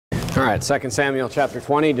All right, 2 Samuel chapter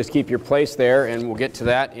 20. Just keep your place there, and we'll get to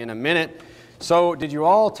that in a minute. So, did you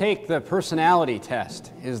all take the personality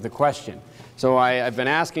test, is the question. So, I've been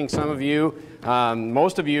asking some of you,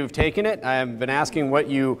 most of you have taken it. I've been asking what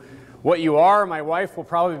you are. My wife will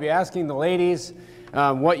probably be asking the ladies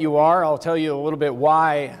what you are. I'll tell you a little bit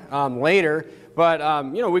why later. But,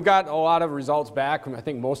 you know, we've got a lot of results back. I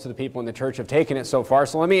think most of the people in the church have taken it so far.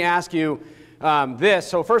 So, let me ask you this.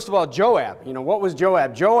 So first of all, Joab. You know, what was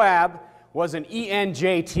Joab? Joab was an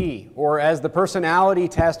ENJT, or as the personality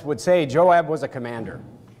test would say, Joab was a commander.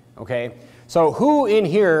 Okay? So who in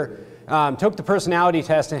here took the personality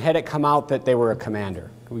test and had it come out that they were a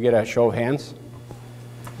commander? Can we get a show of hands?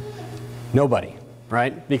 Nobody,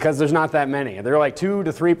 right? Because there's not that many. They're like 2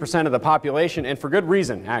 to 3% of the population, and for good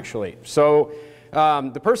reason, actually. So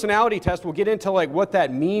the personality test, we'll get into like what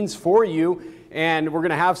that means for you. And we're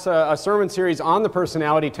going to have a sermon series on the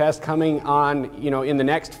personality test coming on, you know, in the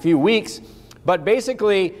next few weeks. But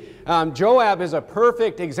basically, Joab is a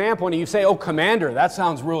perfect example. And you say, oh, commander, that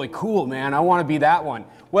sounds really cool, man. I want to be that one.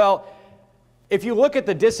 Well, if you look at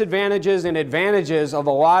the disadvantages and advantages of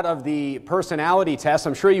a lot of the personality tests,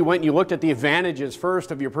 I'm sure you went and you looked at the advantages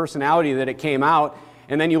first of your personality that it came out.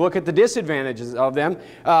 And then you look at the disadvantages of them.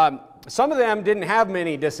 Some of them didn't have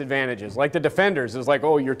many disadvantages, like the defenders. It's like,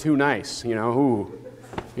 oh, you're too nice, you know,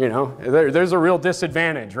 there's a real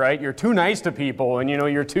disadvantage, right? You're too nice to people, and, you know,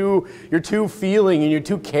 you're too feeling, and you're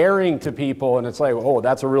too caring to people, and it's like, oh,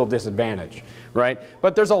 that's a real disadvantage, right?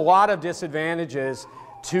 But there's a lot of disadvantages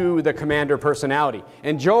to the commander personality.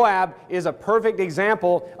 And Joab is a perfect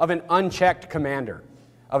example of an unchecked commander.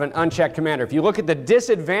 If you look at the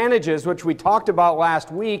disadvantages, which we talked about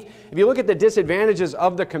last week, if you look at the disadvantages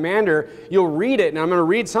of the commander, you'll read it, and I'm going to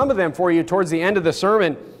read some of them for you towards the end of the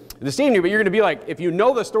sermon this evening, but you're going to be like, if you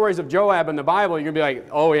know the stories of Joab in the Bible, you're going to be like,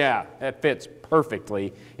 oh yeah, that fits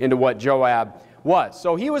perfectly into what Joab was.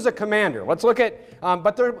 So he was a commander. Let's look at,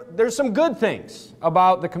 but there's some good things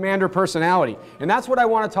about the commander personality. And that's what I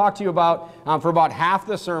want to talk to you about for about half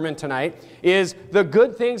the sermon tonight, is the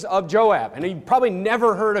good things of Joab. And you've probably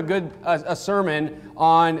never heard a sermon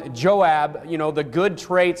on Joab, you know, the good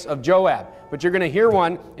traits of Joab. But you're going to hear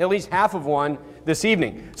one, at least half of one, this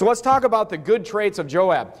evening. So let's talk about the good traits of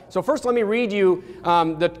Joab. So first let me read you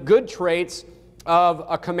the good traits of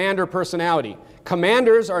a commander personality.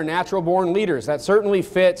 Commanders are natural-born leaders. That certainly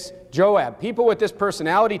fits Joab. People with this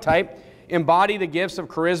personality type embody the gifts of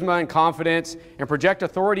charisma and confidence and project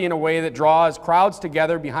authority in a way that draws crowds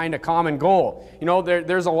together behind a common goal. You know,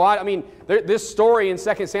 there's a lot, I mean, this story in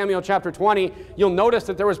 2 Samuel chapter 20, you'll notice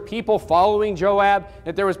that there was people following Joab,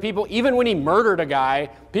 that there was people, even when he murdered a guy,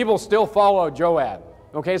 people still followed Joab.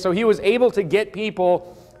 Okay, so he was able to get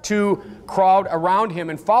people to crowd around him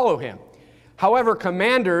and follow him. However,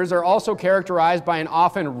 commanders are also characterized by an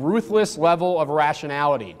often ruthless level of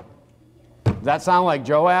rationality. Does that sound like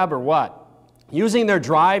Joab or what? Using their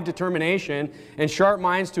drive, determination, and sharp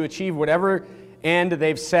minds to achieve whatever end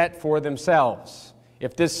they've set for themselves.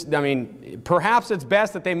 If this, I mean, perhaps it's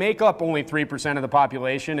best that they make up only 3% of the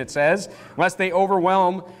population, it says, lest they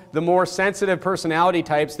overwhelm the more sensitive personality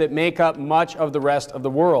types that make up much of the rest of the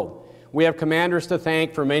world. We have commanders to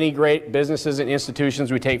thank for many great businesses and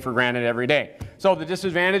institutions we take for granted every day. So the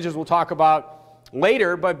disadvantages we'll talk about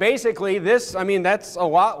later, but basically this, I mean, that's a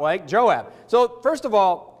lot like Joab. So first of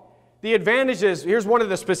all, the advantages, here's one of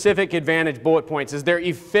the specific advantage bullet points, is they're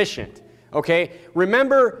efficient. Okay?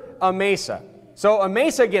 Remember Amasa. So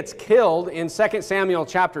Amasa gets killed in 2 Samuel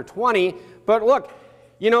chapter 20, but look,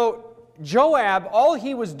 you know, Joab, all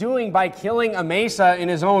he was doing by killing Amasa in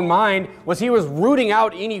his own mind was he was rooting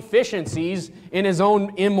out inefficiencies in his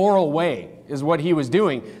own immoral way, is what he was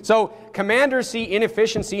doing. So commanders see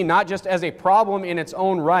inefficiency not just as a problem in its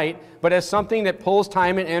own right, but as something that pulls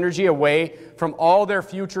time and energy away from all their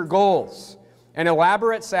future goals. An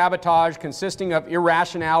elaborate sabotage consisting of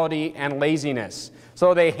irrationality and laziness.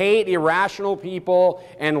 So they hate irrational people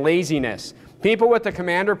and laziness. People with the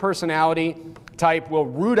commander personality type will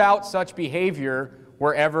root out such behavior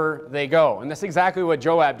wherever they go. And that's exactly what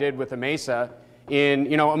Joab did with Amasa.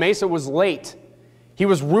 Amasa was late. He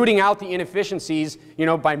was rooting out the inefficiencies, you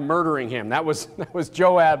know, by murdering him. That was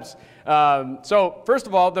Joab's. So first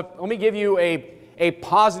of all, let me give you a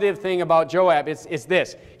positive thing about Joab. It's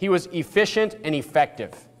this. He was efficient and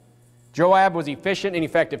effective. Joab was efficient and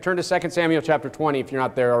effective. Turn to 2 Samuel chapter 20 if you're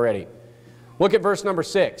not there already. Look at verse number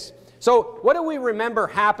 6. So what do we remember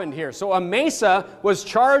happened here? So Amasa was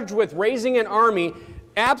charged with raising an army.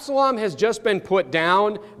 Absalom has just been put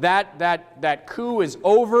down. That coup is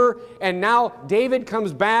over. And now David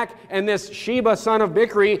comes back, and this Sheba, son of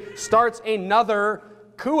Bichri, starts another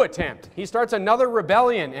coup attempt. He starts another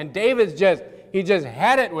rebellion, and David's just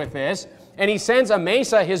had it with this. And he sends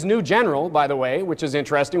Amasa, his new general, by the way, which is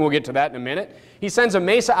interesting. We'll get to that in a minute. He sends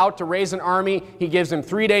Amasa out to raise an army. He gives him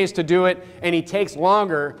 3 days to do it, and he takes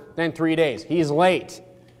longer than 3 days. He's late.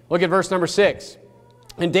 Look at verse number 6.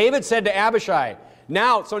 And David said to Abishai,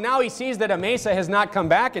 now he sees that Amasa has not come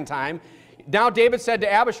back in time. Now David said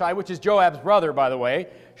to Abishai, which is Joab's brother, by the way,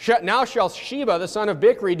 now shall Sheba, the son of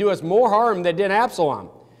Bichri, do us more harm than did Absalom.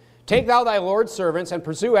 Take thou thy Lord's servants and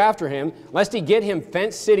pursue after him, lest he get him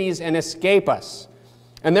fenced cities and escape us.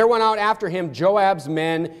 And there went out after him Joab's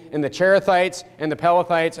men and the Cherethites and the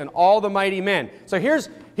Pelethites and all the mighty men. So here's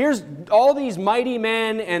all these mighty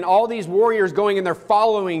men and all these warriors going, and they're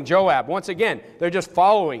following Joab. Once again, they're just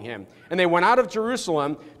following him. And they went out of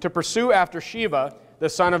Jerusalem to pursue after Sheba, the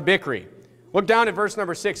son of Bichri. Look down at verse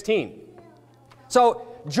number 16. So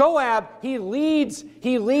Joab, he leads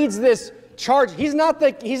this charge. He's not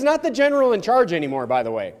the general in charge anymore, by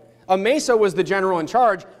the way. Amasa was the general in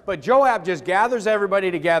charge, but Joab just gathers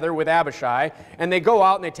everybody together with Abishai, and they go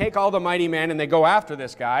out and they take all the mighty men and they go after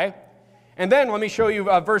this guy. And then let me show you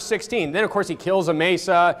verse 16. Then, of course, he kills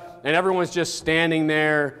Amasa, and everyone's just standing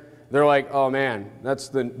there. They're like, oh, man, that's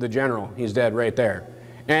the general. He's dead right there.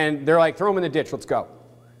 And they're like, throw him in the ditch. Let's go.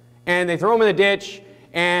 And they throw him in the ditch,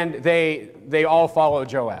 and they all follow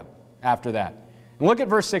Joab after that. And look at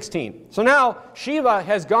verse 16. So now Sheba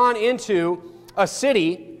has gone into a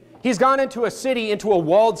city. He's gone into a city, into a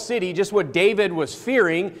walled city, just what David was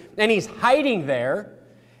fearing, and he's hiding there.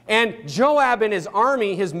 And Joab and his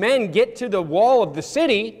army, his men, get to the wall of the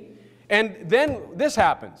city, and then this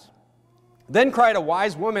happens. Then cried a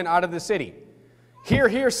wise woman out of the city, Hear,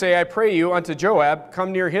 hear, say, I pray you, unto Joab,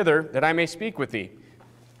 come near hither, that I may speak with thee.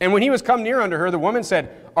 And when he was come near unto her, the woman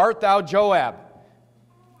said, Art thou Joab?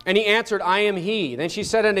 And he answered, I am he. Then she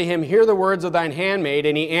said unto him, Hear the words of thine handmaid.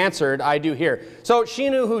 And he answered, I do hear. So she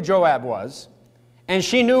knew who Joab was, and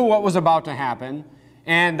she knew what was about to happen,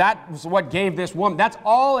 and that was what gave this woman, that's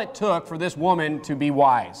all it took for this woman to be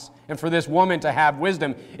wise, and for this woman to have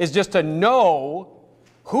wisdom, is just to know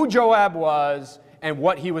who Joab was and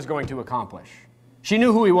what he was going to accomplish. She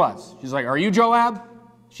knew who he was. She's like, Are you Joab?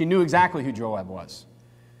 She knew exactly who Joab was.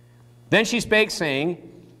 Then she spake, saying,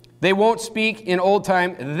 They won't speak in old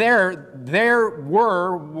time. There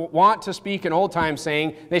were wont to speak in old time,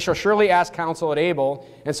 saying, They shall surely ask counsel at Abel.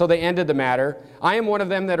 And so they ended the matter. I am one of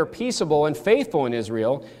them that are peaceable and faithful in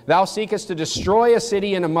Israel. Thou seekest to destroy a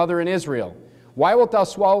city and a mother in Israel. Why wilt thou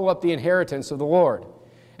swallow up the inheritance of the Lord?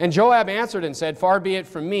 And Joab answered and said, Far be it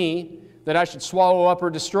from me that I should swallow up or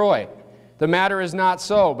destroy. The matter is not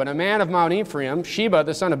so, but a man of Mount Ephraim, Sheba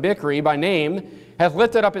the son of Bichri by name, hath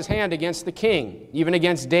lifted up his hand against the king, even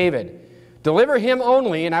against David. Deliver him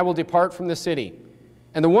only, and I will depart from the city.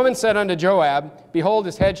 And the woman said unto Joab, Behold,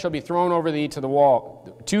 his head shall be thrown over thee to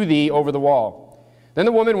thee over the wall. Then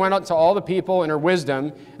the woman went out to all the people in her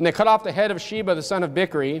wisdom, and they cut off the head of Sheba the son of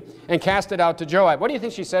Bichri, and cast it out to Joab. What do you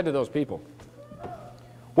think she said to those people?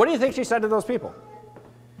 What do you think she said to those people?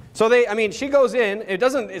 So she goes in. It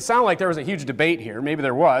doesn't sound like there was a huge debate here. Maybe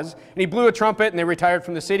there was. And he blew a trumpet, and they retired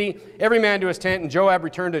from the city, every man to his tent, and Joab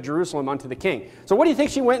returned to Jerusalem unto the king. So what do you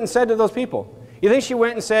think she went and said to those people? You think she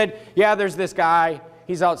went and said, yeah, there's this guy.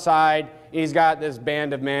 He's outside. He's got this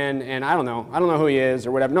band of men, and I don't know who he is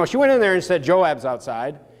or whatever. No, she went in there and said, Joab's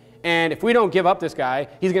outside, and if we don't give up this guy,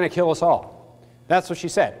 he's going to kill us all. That's what she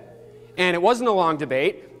said. And it wasn't a long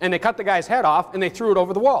debate, and they cut the guy's head off, and they threw it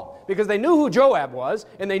over the wall, because they knew who Joab was,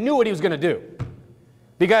 and they knew what he was going to do.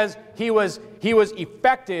 Because he was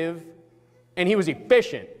effective, and he was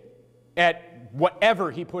efficient at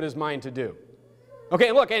whatever he put his mind to do.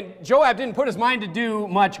 Okay, look, and Joab didn't put his mind to do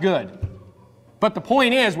much good. But the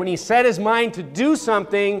point is, when he set his mind to do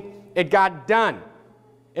something, it got done.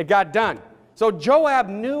 It got done. So Joab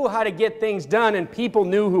knew how to get things done, and people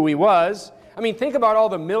knew who he was. I mean, think about all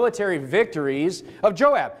the military victories of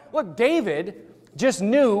Joab. Look, David just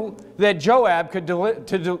knew that Joab could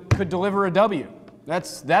deliver a W.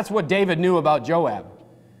 That's what David knew about Joab.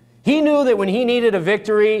 He knew that when he needed a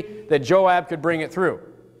victory, that Joab could bring it through.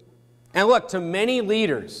 And look, to many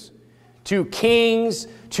leaders, to kings,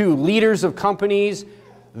 to leaders of companies,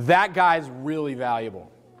 that guy's really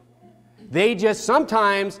valuable. They just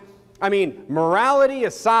sometimes, morality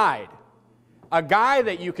aside, a guy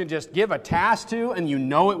that you can just give a task to and you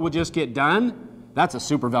know it will just get done, that's a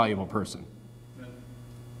super valuable person.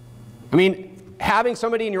 Having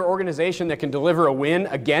somebody in your organization that can deliver a win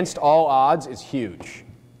against all odds is huge.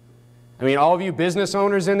 All of you business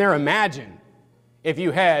owners in there, imagine if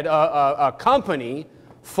you had a company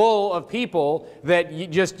full of people that you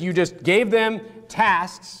just gave them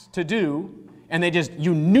tasks to do, and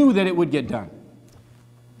you knew that it would get done.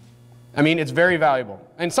 I mean, it's very valuable.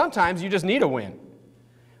 And sometimes you just need a win.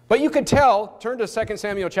 But you could tell, turn to 2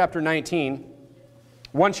 Samuel chapter 19,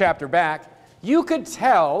 one chapter back, you could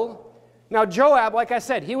tell, now Joab, like I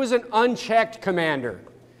said, he was an unchecked commander.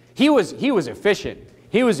 He was efficient.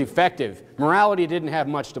 He was effective. Morality didn't have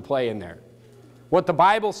much to play in there. What the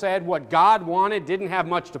Bible said, what God wanted, didn't have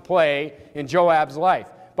much to play in Joab's life.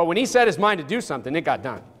 But when he set his mind to do something, it got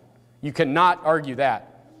done. You cannot argue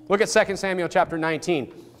that. Look at 2 Samuel chapter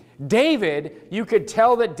 19. David, you could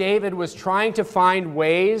tell that David was trying to find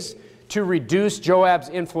ways to reduce Joab's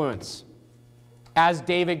influence as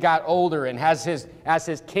David got older and as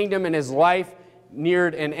his kingdom and his life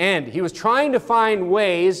neared an end. He was trying to find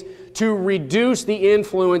ways to reduce the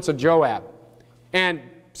influence of Joab. And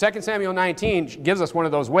 2 Samuel 19 gives us one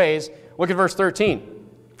of those ways. Look at verse 13.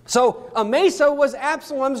 So Amasa was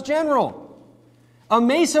Absalom's general.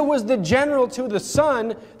 Amasa was the general to the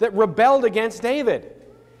son that rebelled against David.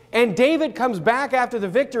 And David comes back after the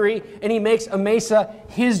victory, and he makes Amasa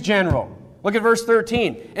his general. Look at verse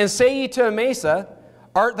 13. And say ye to Amasa,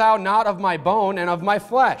 art thou not of my bone and of my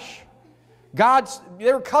flesh?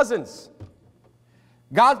 They were cousins.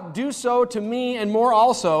 God do so to me and more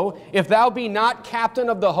also, if thou be not captain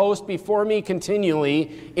of the host before me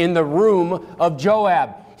continually in the room of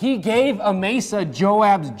Joab. He gave Amasa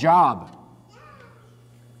Joab's job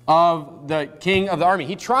of the king of the army.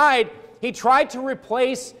 He tried to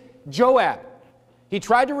replace Joab. He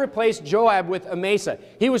tried to replace Joab with Amasa.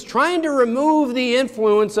 He was trying to remove the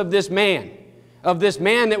influence of this man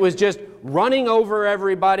that was just running over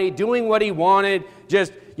everybody, doing what he wanted,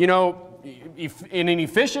 just, in an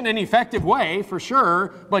efficient and effective way, for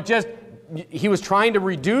sure, but just, he was trying to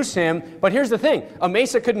reduce him. But here's the thing,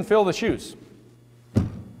 Amasa couldn't fill the shoes.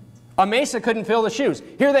 Amasa couldn't fill the shoes.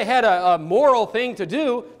 Here they had a moral thing to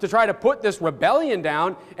do to try to put this rebellion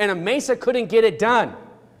down, and Amasa couldn't get it done.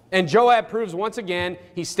 And Joab proves once again,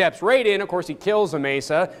 he steps right in. Of course, he kills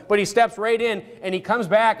Amasa, but he steps right in, and he comes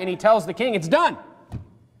back, and he tells the king, it's done.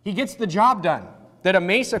 He gets the job done that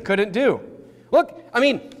Amasa couldn't do. Look, I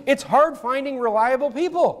mean, it's hard finding reliable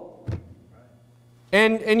people.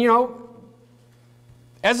 And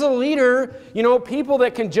as a leader, people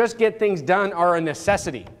that can just get things done are a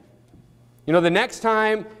necessity. The next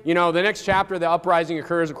time, the next chapter, the uprising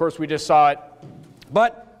occurs. Of course, we just saw it.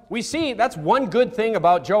 But we see that's one good thing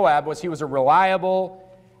about Joab was he was a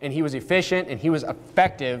reliable, and he was efficient, and he was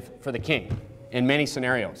effective for the king in many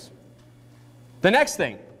scenarios. The next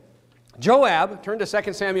thing, Joab, turn to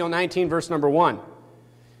 2 Samuel 19, verse number 1.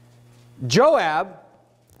 Joab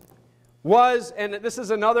was, and this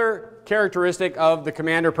is another characteristic of the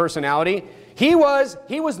commander personality, he was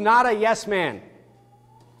not a yes man.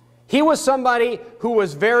 He was somebody who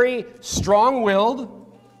was very strong-willed,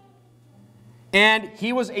 and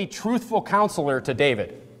he was a truthful counselor to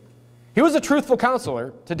David. He was a truthful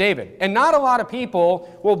counselor to David. And not a lot of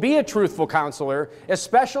people will be a truthful counselor,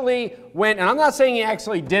 especially when, and I'm not saying he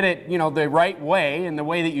actually did it, the right way and the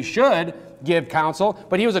way that you should give counsel,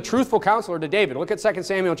 but he was a truthful counselor to David. Look at 2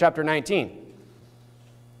 Samuel chapter 19.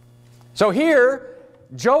 So here,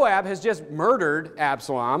 Joab has just murdered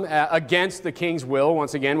Absalom against the king's will.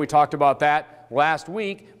 Once again, we talked about that last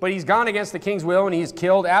week. But he's gone against the king's will and he's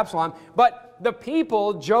killed Absalom. But the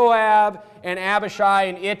people, Joab and Abishai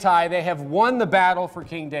and Ittai, they have won the battle for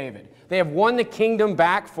King David. They have won the kingdom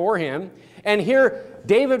back for him. And here,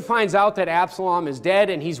 David finds out that Absalom is dead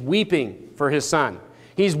and he's weeping for his son.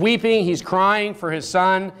 He's weeping, he's crying for his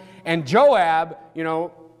son. And Joab,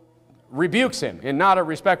 rebukes him in not a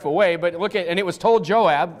respectful way, but and it was told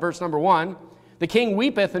Joab, verse number 1, the king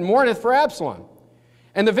weepeth and mourneth for Absalom.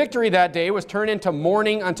 And the victory that day was turned into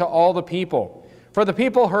mourning unto all the people. For the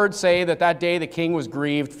people heard say that day the king was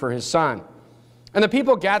grieved for his son. And the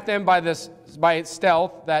people gat them by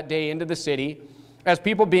stealth that day into the city, as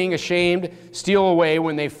people being ashamed steal away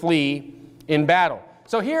when they flee in battle.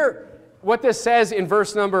 So here, what this says in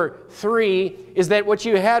verse number 3 is that what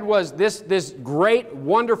you had was this great,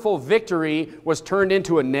 wonderful victory was turned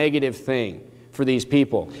into a negative thing for these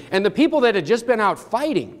people. And the people that had just been out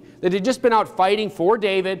fighting, for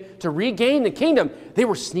David to regain the kingdom, they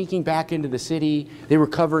were sneaking back into the city. They were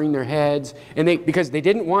covering their heads, and because they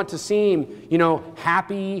didn't want to seem,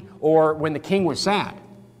 happy or when the king was sad.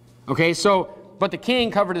 Okay, but the king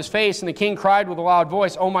covered his face, and the king cried with a loud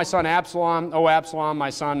voice, O my son Absalom, O Absalom, my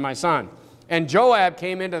son, my son. And Joab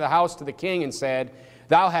came into the house to the king and said,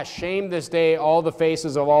 Thou hast shamed this day all the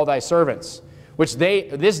faces of all thy servants, which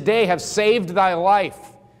this day have saved thy life,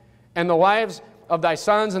 and the lives of thy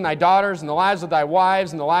sons and thy daughters, and the lives of thy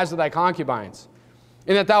wives, and the lives of thy concubines.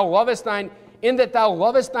 And that thou lovest thine in that thou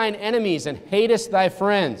lovest thine enemies and hatest thy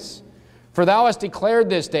friends. For thou hast declared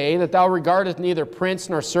this day that thou regardest neither prince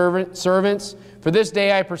nor servants. For this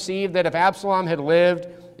day I perceive that if Absalom had lived,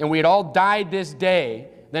 and we had all died this day,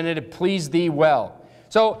 then it had pleased thee well.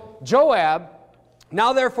 So Joab,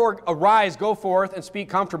 now therefore arise, go forth, and speak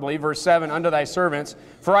comfortably, verse 7, unto thy servants.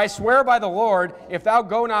 For I swear by the Lord, if thou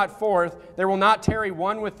go not forth, there will not tarry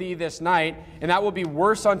one with thee this night, and that will be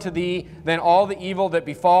worse unto thee than all the evil that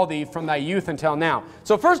befall thee from thy youth until now.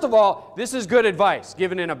 So first of all, this is good advice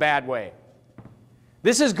given in a bad way.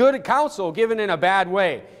 This is good counsel given in a bad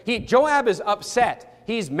way. Joab is upset.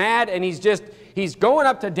 He's mad, and he's going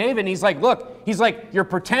up to David, and he's like, look, you're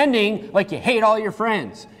pretending like you hate all your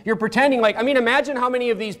friends. You're pretending like, imagine how many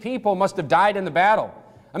of these people must have died in the battle.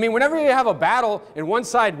 Whenever you have a battle and one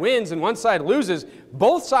side wins and one side loses,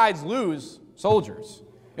 both sides lose soldiers,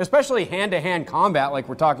 especially hand-to-hand combat like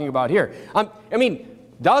we're talking about here.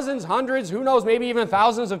 Dozens, hundreds, who knows, maybe even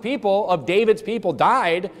thousands of people, of David's people,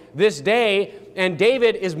 died this day, and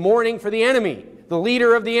David is mourning for the enemy, the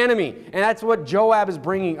leader of the enemy. And that's what Joab is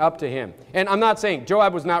bringing up to him. And I'm not saying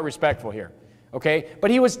Joab was not respectful here, okay?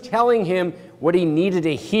 But he was telling him what he needed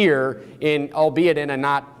to hear, albeit in a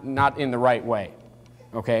not in the right way,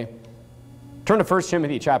 okay? Turn to 1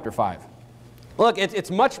 Timothy chapter 5. Look,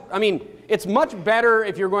 it's much better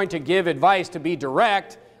if you're going to give advice to be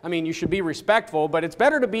direct. You should be respectful, but it's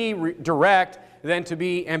better to be direct than to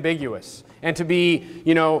be ambiguous and to be,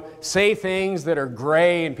 say things that are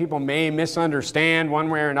gray and people may misunderstand one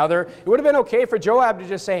way or another. It would have been okay for Joab to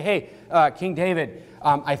just say, hey, King David,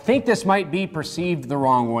 I think this might be perceived the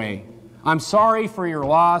wrong way. I'm sorry for your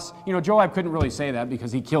loss. Joab couldn't really say that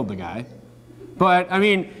because he killed the guy. But,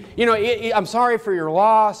 I'm sorry for your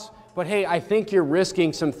loss, but hey, I think you're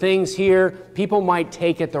risking some things here. People might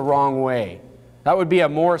take it the wrong way. That would be a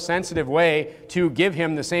more sensitive way to give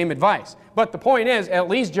him the same advice. But the point is, at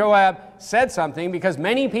least Joab said something, because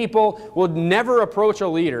many people would never approach a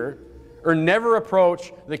leader or never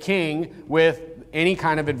approach the king with any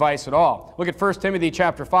kind of advice at all. Look at 1 Timothy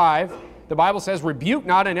chapter 5. The Bible says, rebuke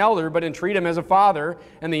not an elder, but entreat him as a father,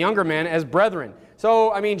 and the younger men as brethren.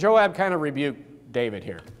 So, Joab kind of rebuked David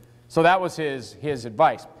here. So that was his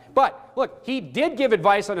advice. But, look, he did give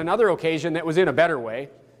advice on another occasion that was in a better way.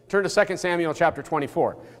 Turn to 2 Samuel chapter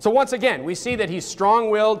 24. So once again, we see that he's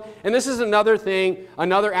strong-willed, and this is another thing,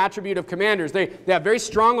 another attribute of commanders. They have very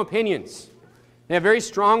strong opinions. They have very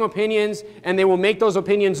strong opinions, and they will make those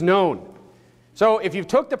opinions known. So if you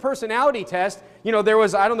took the personality test, there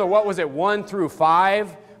was, I don't know, what was it, 1 through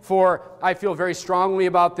 5 for I feel very strongly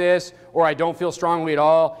about this, or I don't feel strongly at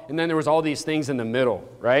all, and then there was all these things in the middle,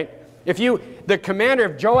 right? If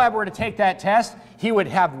Joab were to take that test, he would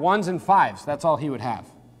have 1s and 5s. That's all he would have.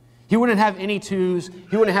 He wouldn't have any 2s,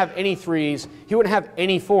 he wouldn't have any 3s, he wouldn't have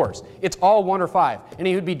any 4s. It's all 1 or 5. And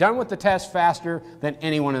he would be done with the test faster than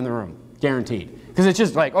anyone in the room, guaranteed. Because it's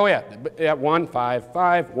just like, oh yeah, 1, 5,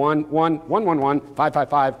 5, 1, 1, 1, 1, 1, 5, 5,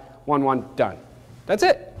 5, 1, 1, done. That's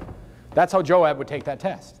it. That's how Joab would take that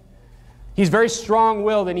test. He's very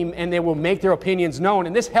strong-willed, and they will make their opinions known.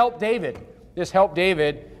 And this helped David. This helped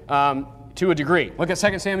David to a degree. Look at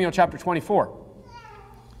 2 Samuel chapter 24.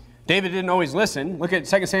 David didn't always listen. Look at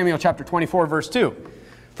 2 Samuel chapter 24, verse 2.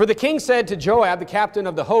 For the king said to Joab, the captain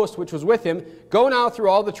of the host which was with him, go now through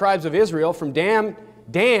all the tribes of Israel, from Dan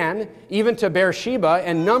even to Beersheba,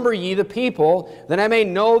 and number ye the people, that I may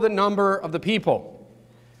know the number of the people.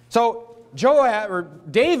 So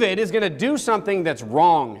David is going to do something that's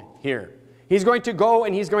wrong here. He's going to go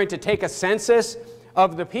and he's going to take a census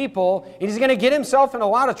of the people, and he's going to get himself in a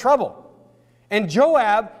lot of trouble. And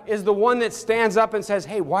Joab is the one that stands up and says,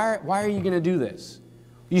 hey, why are you going to do this?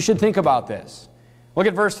 You should think about this. Look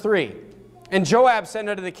at verse 3. And Joab said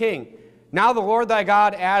unto the king, now the Lord thy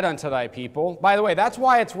God add unto thy people. By the way, that's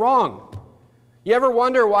why it's wrong. You ever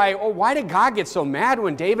wonder why did God get so mad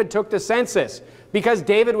when David took the census? Because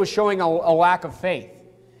David was showing a lack of faith.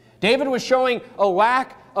 David was showing a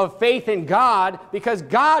lack of faith in God, because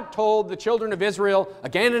God told the children of Israel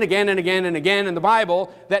again and again and again and again in the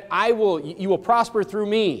Bible that you will prosper through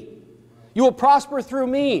me. You will prosper through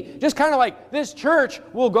me. Just kind of like this church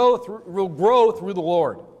will grow through the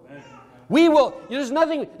Lord. There's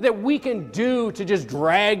nothing that we can do to just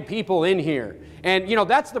drag people in here. And,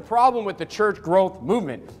 that's the problem with the church growth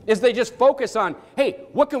movement, is they just focus on, hey,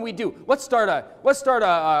 what can we do? Let's start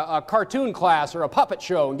a cartoon class or a puppet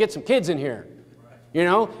show and get some kids in here.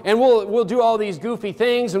 And we'll do all these goofy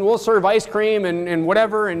things, and we'll serve ice cream and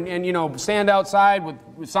whatever, and stand outside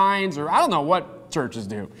with signs, or I don't know what churches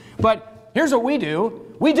do. But here's what we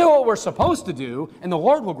do. We do what we're supposed to do, and the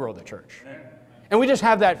Lord will grow the church. And we just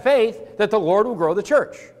have that faith that the Lord will grow the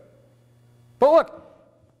church. But look,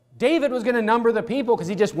 David was going to number the people because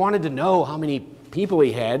he just wanted to know how many people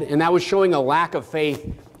he had, and that was showing a lack of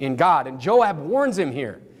faith in God. And Joab warns him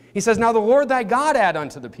here. He says, now the Lord thy God add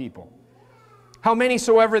unto the people, how many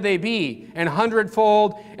soever they be, an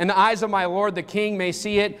hundredfold, and the eyes of my Lord the king may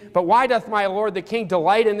see it. But why doth my Lord the king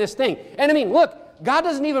delight in this thing? And I mean, look, God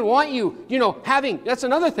doesn't even want you, that's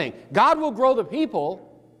another thing. God will grow the people,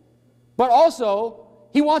 but also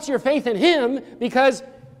he wants your faith in him because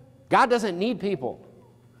God doesn't need people.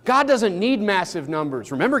 God doesn't need massive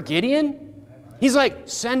numbers. Remember Gideon? He's like,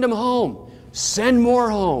 send them home. Send more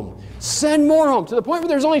home. Send more home. To the point where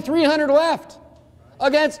there's only 300 left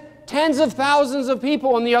against tens of thousands of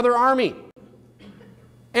people in the other army.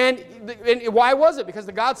 And why was it? Because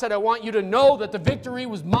the God said, I want you to know that the victory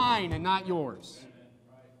was mine and not yours.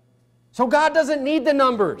 So God doesn't need the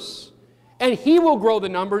numbers. And he will grow the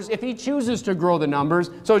numbers if he chooses to grow the numbers.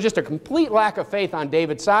 So it's just a complete lack of faith on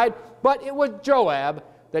David's side. But it was Joab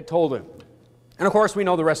that told him. And of course, we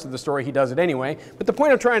know the rest of the story. He does it anyway. But the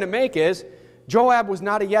point I'm trying to make is Joab was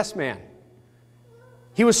not a yes man.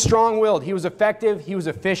 He was strong-willed. He was effective. He was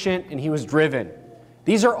efficient. And he was driven.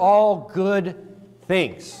 These are all good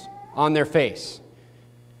things on their face.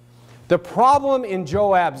 The problem in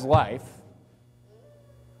Joab's life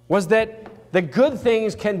was that the good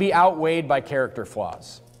things can be outweighed by character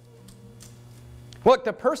flaws. Look,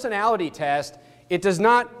 the personality test, it does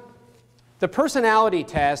not define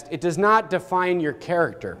your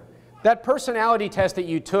character. That personality test that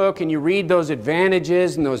you took and you read those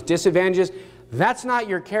advantages and those disadvantages, that's not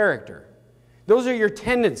your character. Those are your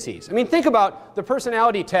tendencies. I mean, think about the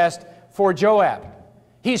personality test for Joab.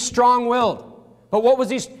 He's strong-willed. But what was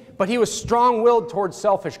he? But he was strong-willed towards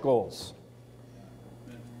selfish goals.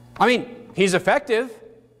 I mean, he's effective.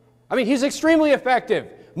 I mean, he's extremely effective.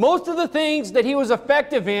 Most of the things that he was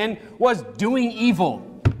effective in was doing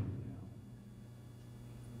evil.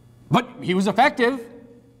 But he was effective.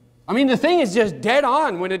 I mean, the thing is just dead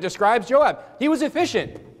on when it describes Joab. He was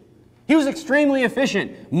efficient. He was extremely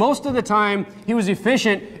efficient. Most of the time, he was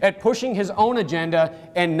efficient at pushing his own agenda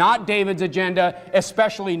and not David's agenda,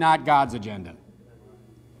 especially not God's agenda.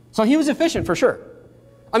 So he was efficient for sure.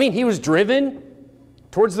 I mean, he was driven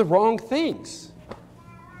towards the wrong things.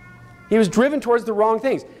 He was driven towards the wrong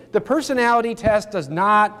things. The personality test does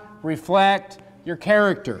not reflect your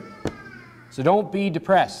character. So don't be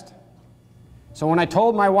depressed. So when I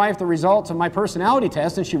told my wife the results of my personality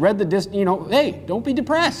test and she read hey, don't be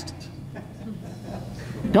depressed.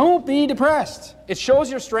 Don't be depressed. It shows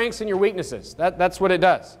your strengths and your weaknesses. That's what it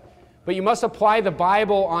does. But you must apply the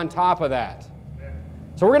Bible on top of that.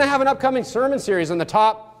 So we're going to have an upcoming sermon series on the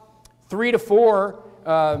top 3 to 4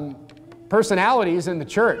 personalities in the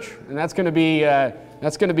church. And that's going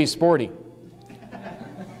to be sporty.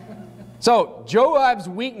 So, Joab's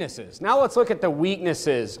weaknesses. Now let's look at the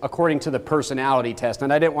weaknesses according to the personality test.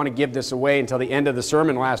 And I didn't want to give this away until the end of the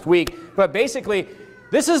sermon last week. But basically,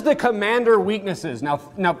 this is the commander weaknesses. Now,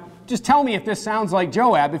 just tell me if this sounds like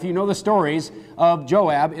Joab, if you know the stories of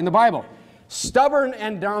Joab in the Bible. Stubborn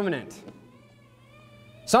and dominant.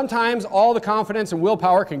 Sometimes all the confidence and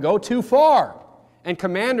willpower can go too far. And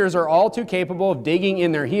commanders are all too capable of digging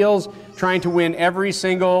in their heels, trying to win every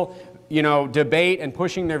single debate and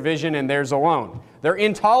pushing their vision and theirs alone. They're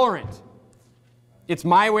intolerant. It's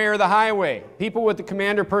my way or the highway. People with the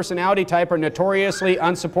commander personality type are notoriously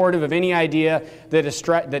unsupportive of any idea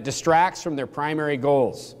that distracts from their primary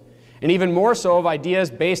goals. And even more so of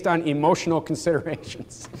ideas based on emotional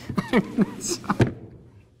considerations.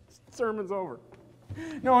 Sermon's over.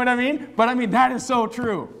 Know what I mean? But I mean, that is so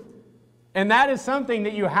true. And that is something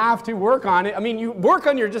that you have to work on. I mean, you work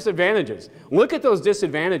on your disadvantages. Look at those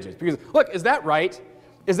disadvantages. Because, look, is that right?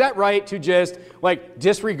 Is that right to just,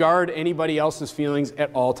 disregard anybody else's feelings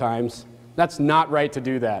at all times? That's not right to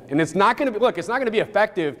do that. And it's not going to be, it's not going to be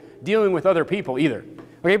effective dealing with other people either.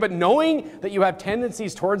 Okay, but knowing that you have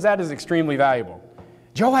tendencies towards that is extremely valuable.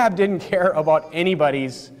 Joab didn't care about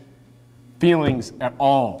anybody's feelings at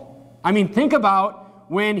all. I mean, think about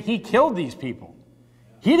when he killed these people.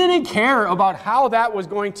 He didn't care about how that was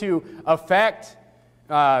going to affect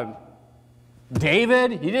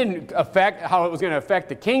David. He didn't affect how it was going to affect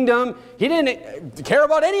the kingdom. He didn't care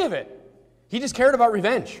about any of it. He just cared about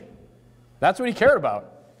revenge. That's what he cared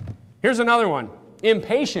about. Here's another one.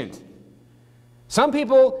 Impatient. Some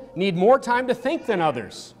people need more time to think than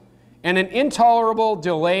others. And an intolerable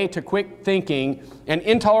delay to quick thinking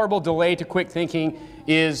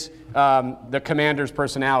is the commander's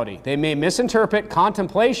personality. They may misinterpret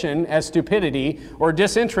contemplation as stupidity or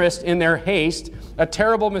disinterest in their haste, a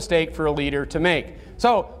terrible mistake for a leader to make.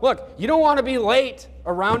 So, look, you don't want to be late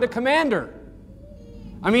around a commander.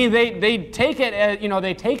 I mean, they take it as,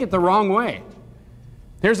 they take it the wrong way.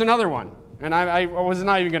 Here's another one, and I was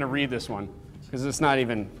not even going to read this one because it's not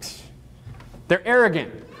even. They're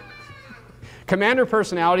arrogant. Commander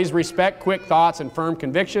personalities respect quick thoughts and firm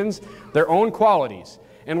convictions, their own qualities,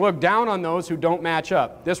 and look down on those who don't match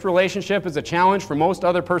up. This relationship is a challenge for most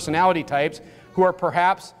other personality types who are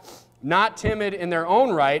perhaps not timid in their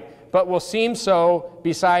own right, but will seem so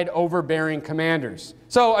beside overbearing commanders.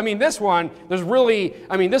 So, I mean, this one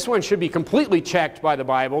should be completely checked by the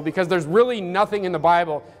Bible because there's really nothing in the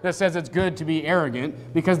Bible that says it's good to be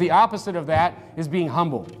arrogant, because the opposite of that is being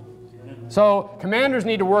humble. So, commanders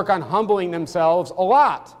need to work on humbling themselves a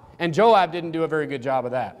lot, and Joab didn't do a very good job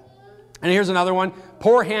of that. And here's another one,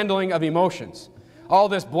 poor handling of emotions. All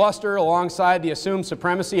this bluster alongside the assumed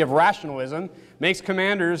supremacy of rationalism makes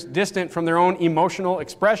commanders distant from their own emotional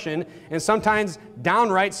expression and sometimes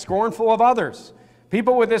downright scornful of others.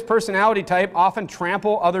 People with this personality type often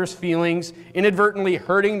trample others' feelings, inadvertently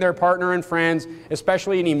hurting their partner and friends,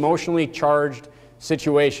 especially in emotionally charged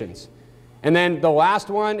situations. And then the last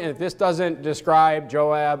one, and if this doesn't describe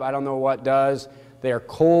Joab, I don't know what does. They are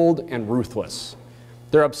cold and ruthless.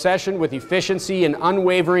 Their obsession with efficiency and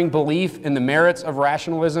unwavering belief in the merits of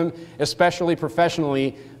rationalism, especially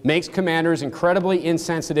professionally, makes commanders incredibly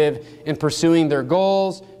insensitive in pursuing their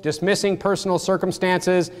goals, dismissing personal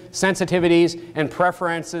circumstances, sensitivities, and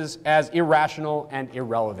preferences as irrational and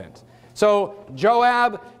irrelevant. So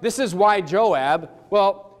Joab, this is why Joab,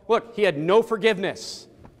 well, look, he had no forgiveness.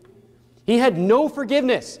 He had no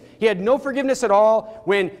forgiveness. He had no forgiveness at all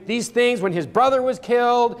when when his brother was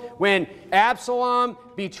killed, when Absalom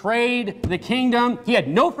betrayed the kingdom. He had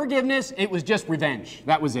no forgiveness. It was just revenge.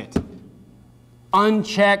 That was it.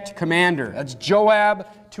 Unchecked commander. That's Joab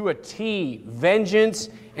to a T. Vengeance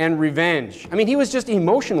and revenge. I mean, he was just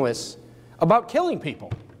emotionless about killing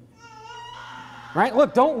people. Right?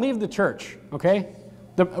 Look, don't leave the church, okay?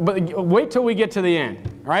 But wait till we get to the end.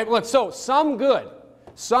 All right? Look, so some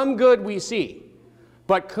good we see.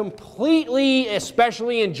 But completely,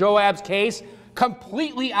 especially in Joab's case,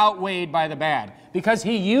 completely outweighed by the bad. Because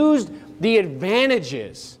he used the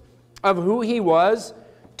advantages of who he was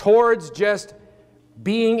towards just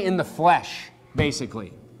being in the flesh,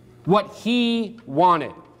 basically. What he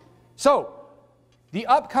wanted. So, the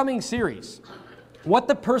upcoming series, what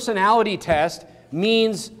the personality test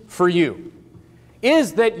means for you,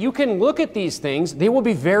 is that you can look at these things. They will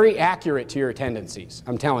be very accurate to your tendencies,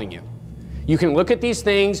 I'm telling you. You can look at these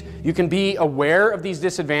things, you can be aware of these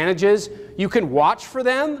disadvantages, you can watch for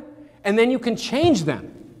them, and then you can change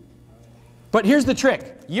them. But here's the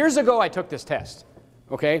trick. Years ago I took this test,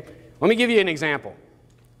 okay? Let me give you an example.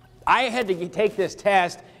 I had to take this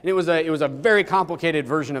test, and it was a very complicated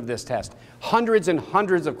version of this test. Hundreds and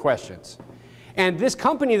hundreds of questions. And this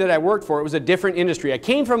company that I worked for, it was a different industry. I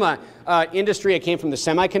came from the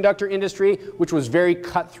semiconductor industry, which was very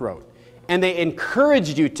cutthroat. And they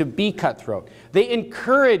encouraged you to be cutthroat. They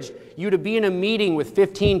encouraged you to be in a meeting with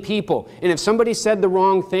 15 people. And if somebody said the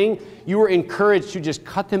wrong thing, you were encouraged to just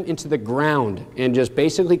cut them into the ground and just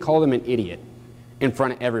basically call them an idiot in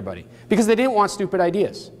front of everybody. Because they didn't want stupid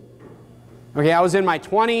ideas. Okay, I was in my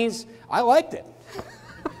 20s. I liked it.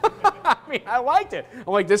 I liked it.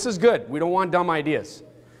 I'm like, this is good. We don't want dumb ideas.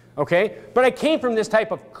 Okay? But I came from this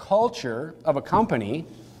type of culture of a company,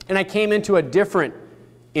 and I came into a different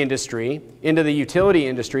industry, into the utility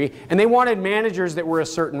industry, and they wanted managers that were a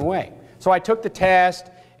certain way. So I took the test,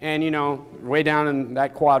 and way down in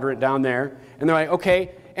that quadrant down there, and they're like,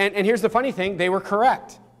 okay, and here's the funny thing, they were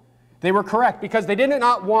correct. They were correct, because they did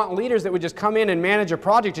not want leaders that would just come in and manage a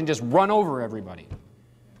project and just run over everybody.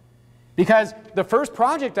 Because the first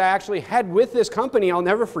project I actually had with this company, I'll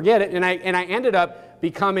never forget it, and I ended up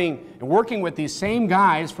working with these same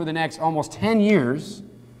guys for the next almost 10 years,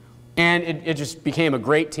 and it just became a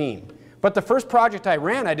great team. But the first project I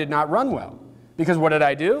ran, I did not run well. Because what did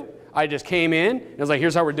I do? I just came in, and I was like,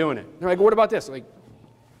 here's how we're doing it. They're like, what about this? Like,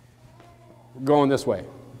 we're going this way.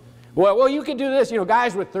 Well, you could do this,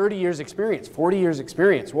 guys with 30 years experience, 40 years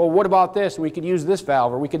experience. Well, what about this? We could use this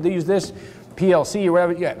valve, or we could use this PLC, or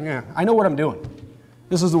whatever. Yeah, I know what I'm doing.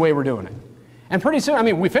 This is the way we're doing it. And pretty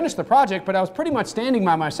soon, we finished the project, but I was pretty much standing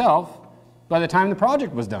by myself by the time the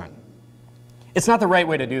project was done. It's not the right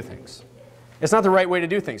way to do things. It's not the right way to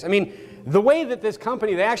do things. The way that this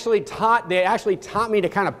company, they actually taught me to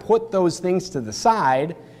kind of put those things to the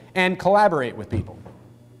side and collaborate with people.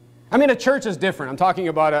 A church is different. I'm talking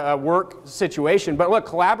about a work situation, but look,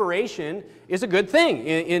 collaboration is a good thing.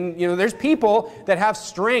 There's people that have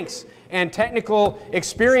strengths and technical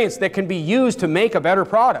experience that can be used to make a better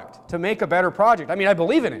product, to make a better project. I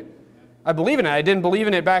believe in it. I believe in it. I didn't believe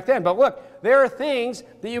in it back then. But look, there are things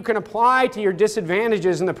that you can apply to your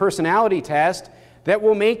disadvantages in the personality test that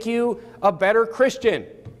will make you a better Christian.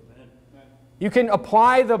 You can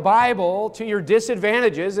apply the Bible to your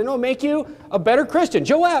disadvantages and it'll make you a better Christian.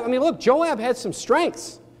 Joab, I mean, look, Joab had some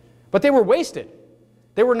strengths, but they were wasted.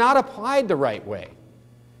 They were not applied the right way.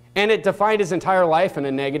 And it defined his entire life in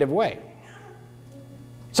a negative way.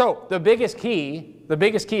 So the biggest key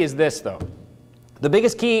is this, though. The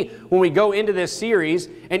biggest key when we go into this series,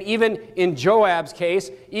 and even in Joab's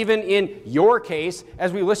case, even in your case,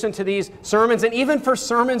 as we listen to these sermons, and even for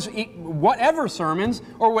sermons, whatever sermons,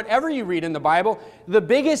 or whatever you read in the Bible, the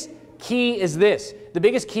biggest key is this. The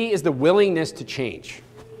biggest key is the willingness to change.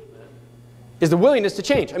 Is the willingness to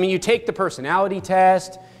change. I mean, you take the personality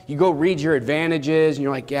test, you go read your advantages, and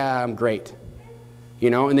you're like, yeah, I'm great.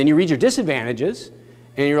 You know, and then you read your disadvantages,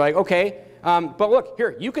 and you're like, okay, but look,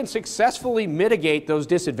 here, you can successfully mitigate those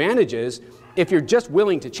disadvantages if you're just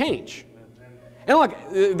willing to change. And look,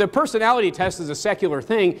 the personality test is a secular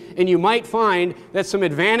thing, and you might find that some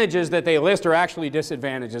advantages that they list are actually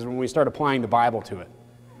disadvantages when we start applying the Bible to it.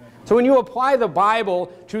 So when you apply the Bible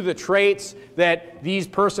to the traits that these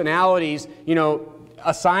personalities, you know,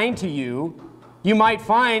 assign to you, you might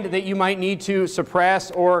find that you might need to suppress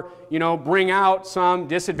or, you know, bring out some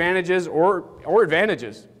disadvantages or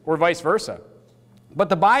advantages, or vice versa. But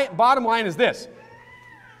the bottom line is this.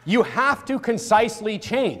 You have to concisely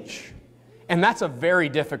change. And that's a very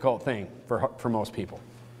difficult thing for most people.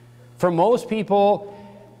 For most people,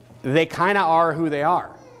 they kind of are who they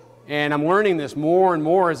are. And I'm learning this more and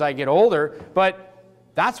more as I get older. But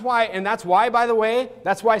that's why, by the way,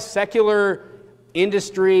 that's why secular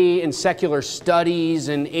industry and secular studies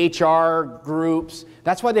and HR groups,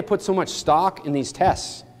 that's why they put so much stock in these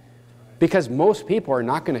tests. Because most people are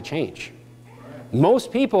not going to change.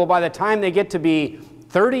 Most people, by the time they get to be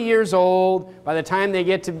 30 years old, by the time they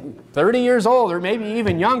get to 30 years old, or maybe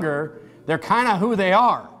even younger, they're kind of who they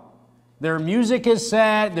are. Their music is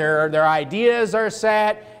set, their ideas are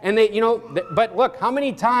set, and they, you know, but look, how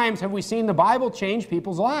many times have we seen the Bible change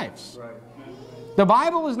people's lives? Right. The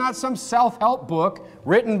Bible is not some self-help book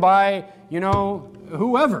written by, you know,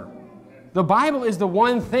 whoever. The Bible is the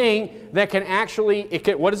one thing that can actually,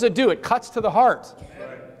 what does it do? It cuts to the heart.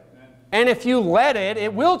 And if you let it,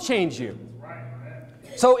 it will change you.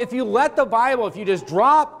 So if you let the Bible, if you just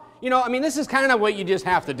drop, you know, I mean, this is kind of what you just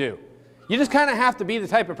have to do. You just kind of have to be the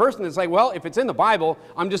type of person that's like, well, if it's in the Bible,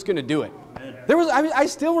 I'm just going to do it. I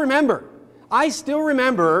still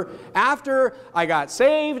remember after I got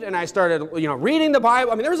saved and I started, you know, reading the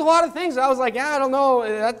Bible. I mean, there was a lot of things that I was like, yeah, I don't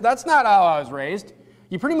know. That's not how I was raised.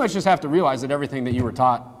 You pretty much just have to realize that everything that you were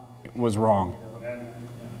taught was wrong.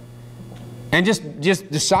 And just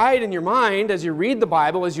decide in your mind as you read the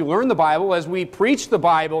Bible, as you learn the Bible, as we preach the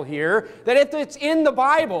Bible here, that if it's in the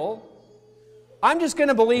Bible, I'm just going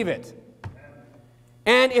to believe it.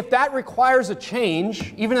 And if that requires a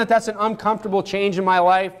change, even if that's an uncomfortable change in my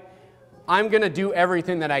life, I'm going to do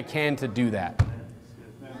everything that I can to do that.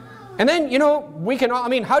 And then, you know, we can all, I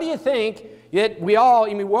mean, how do you think that we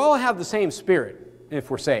all have the same spirit if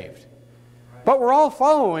we're saved? But we're all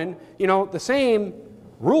following, you know, the same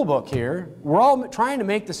rule book here. We're all trying to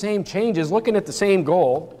make the same changes, looking at the same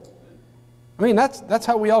goal. I mean, that's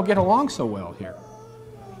how we all get along so well here.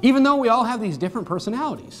 Even though we all have these different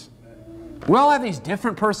personalities. We all have these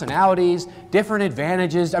different personalities, different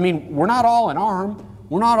advantages. I mean, we're not all an arm.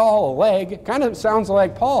 We're not all a leg. It kind of sounds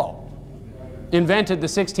like Paul invented the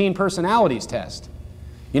 16 personalities test.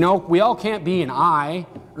 You know, we all can't be an eye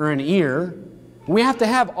or an ear. We have to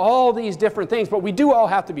have all these different things, but we do all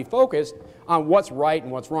have to be focused on what's right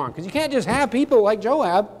and what's wrong. Because you can't just have people like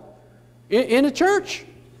Joab in a church.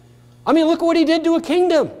 I mean, look what he did to a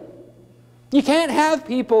kingdom. You can't have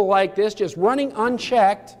people like this just running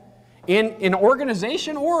unchecked in an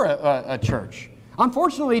organization or a church.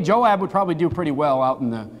 Unfortunately, Joab would probably do pretty well out in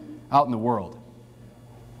the world.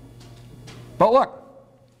 But look,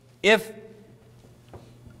 if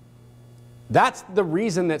that's the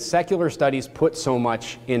reason that secular studies put so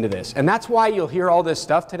much into this. And that's why you'll hear all this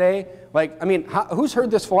stuff today. Like, I mean, who's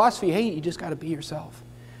heard this philosophy? Hey, you just got to be yourself.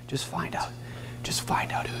 Just find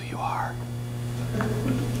out who you are.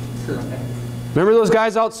 Remember those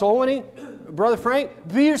guys out soul winning? Brother Frank?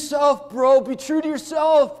 Be yourself, bro. Be true to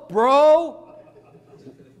yourself, bro.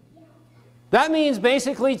 That means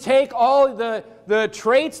basically take all the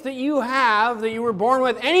traits that you have, that you were born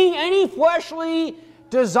with, any fleshly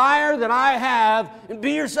desire that I have, and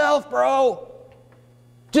be yourself, bro.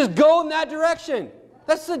 Just go in that direction.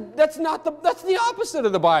 That's the opposite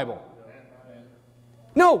of the Bible.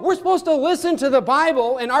 No, we're supposed to listen to the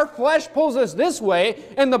Bible, and our flesh pulls us this way,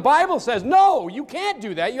 and the Bible says, no, you can't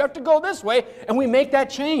do that. You have to go this way, and we make that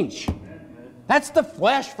change. That's the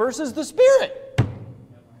flesh versus the Spirit.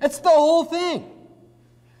 That's the whole thing.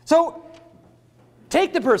 So,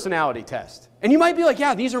 take the personality test. And you might be like,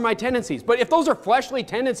 yeah, these are my tendencies. But if those are fleshly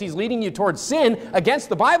tendencies leading you towards sin against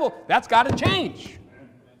the Bible, that's got to change.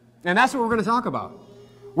 And that's what we're going to talk about.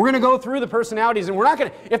 We're going to go through the personalities, and we're not going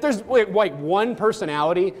to, if there's like one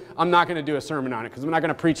personality, I'm not going to do a sermon on it, because I'm not going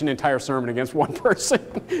to preach an entire sermon against one person,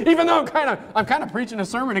 even though I'm kind of preaching a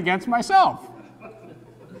sermon against myself.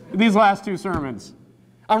 These last two sermons.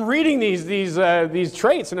 I'm reading these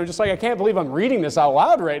traits, and I'm just like, I can't believe I'm reading this out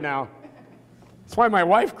loud right now. That's why my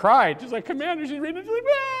wife cried. She's like, Commander, she's reading it. She's like,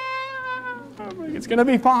 ah! I'm like, it's going to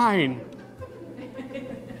be fine.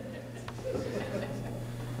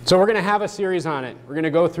 So we're going to have a series on it. We're going to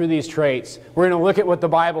go through these traits. We're going to look at what the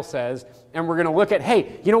Bible says, and we're going to look at,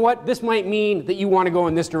 hey, you know what? This might mean that you want to go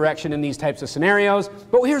in this direction in these types of scenarios,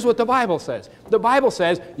 but here's what the Bible says. The Bible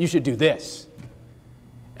says you should do this.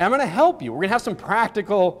 And I'm going to help you. We're going to have some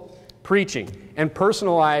practical preaching and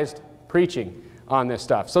personalized preaching on this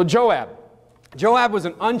stuff. So Joab was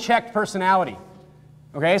an unchecked personality.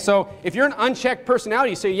 Okay, so if you're an unchecked personality,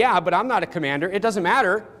 you say, yeah, but I'm not a commander. It doesn't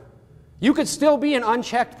matter. You could still be an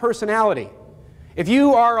unchecked personality. If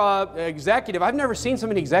you are an executive, I've never seen so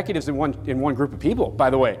many executives in one group of people,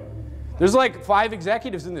 by the way. There's like 5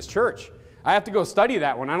 executives in this church. I have to go study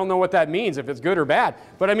that one. I don't know what that means, if it's good or bad.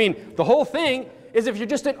 But I mean, the whole thing is if you're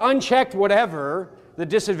just an unchecked whatever, the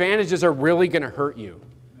disadvantages are really going to hurt you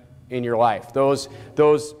in your life. Those,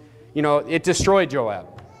 you know, it destroyed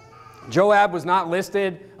Joab. Joab was not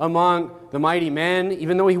listed among the mighty men,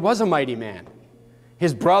 even though he was a mighty man.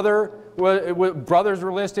 His brothers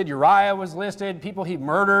were listed, Uriah was listed, people he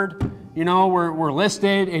murdered, you know, were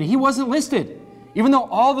listed, and he wasn't listed. Even though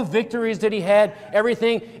all the victories that he had,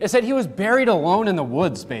 everything, it said he was buried alone in the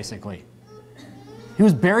woods, basically. He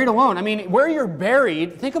was buried alone. I mean, where you're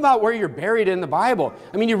buried, think about where you're buried in the Bible.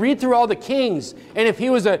 I mean, you read through all the kings, and if he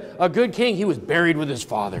was a good king, he was buried with his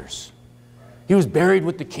fathers. He was buried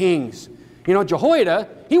with the kings. You know, Jehoiada,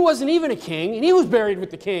 he wasn't even a king, and he was buried with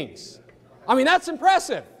the kings. I mean, that's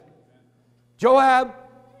impressive. Joab,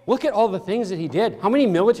 look at all the things that he did. How many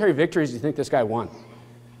military victories do you think this guy won?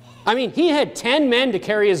 I mean, he had 10 men to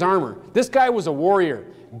carry his armor. This guy was a warrior,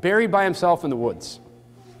 buried by himself in the woods.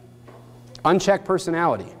 Unchecked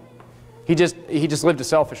personality. He just lived a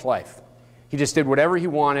selfish life. He just did whatever he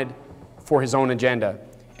wanted for his own agenda.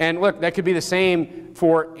 And look, that could be the same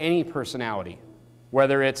for any personality.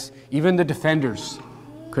 Whether it's even the defenders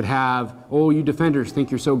could have, oh, you defenders think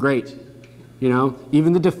you're so great. You know,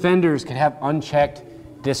 even the defenders can have unchecked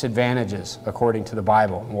disadvantages according to the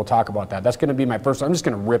Bible. And we'll talk about that. That's going to be my first one. I'm just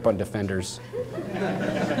going to rip on defenders.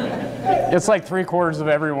 It's like 3/4 of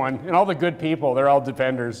everyone. And all the good people, they're all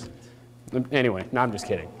defenders. Anyway, no, I'm just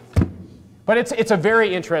kidding. But it's a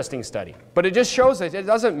very interesting study. But it just shows that it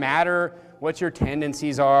doesn't matter what your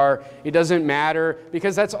tendencies are. It doesn't matter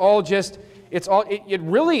because that's all just, what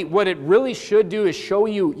it really should do is show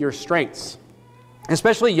you your strengths.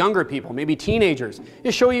 Especially younger people, maybe teenagers,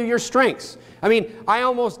 is show you your strengths. I mean, I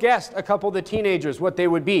almost guessed a couple of the teenagers what they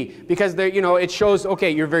would be because they, you know, it shows,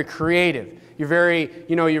 okay, you're very creative. You're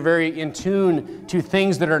very in tune to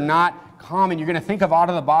things that are not common. You're going to think of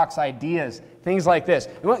out-of-the-box ideas, things like this.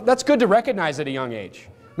 And that's good to recognize at a young age.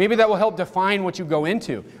 Maybe that will help define what you go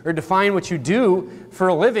into or define what you do for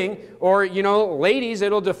a living. Or, you know, ladies,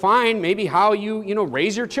 it'll define maybe how you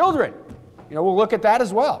raise your children. You know, we'll look at that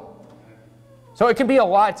as well. So it can be a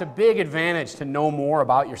lot. It's a big advantage to know more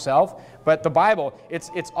about yourself. But the Bible, it's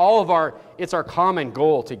our common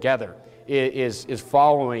goal together is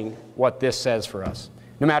following what this says for us,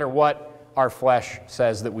 no matter what our flesh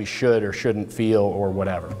says that we should or shouldn't feel or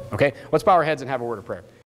whatever. Okay? Let's bow our heads and have a word of prayer.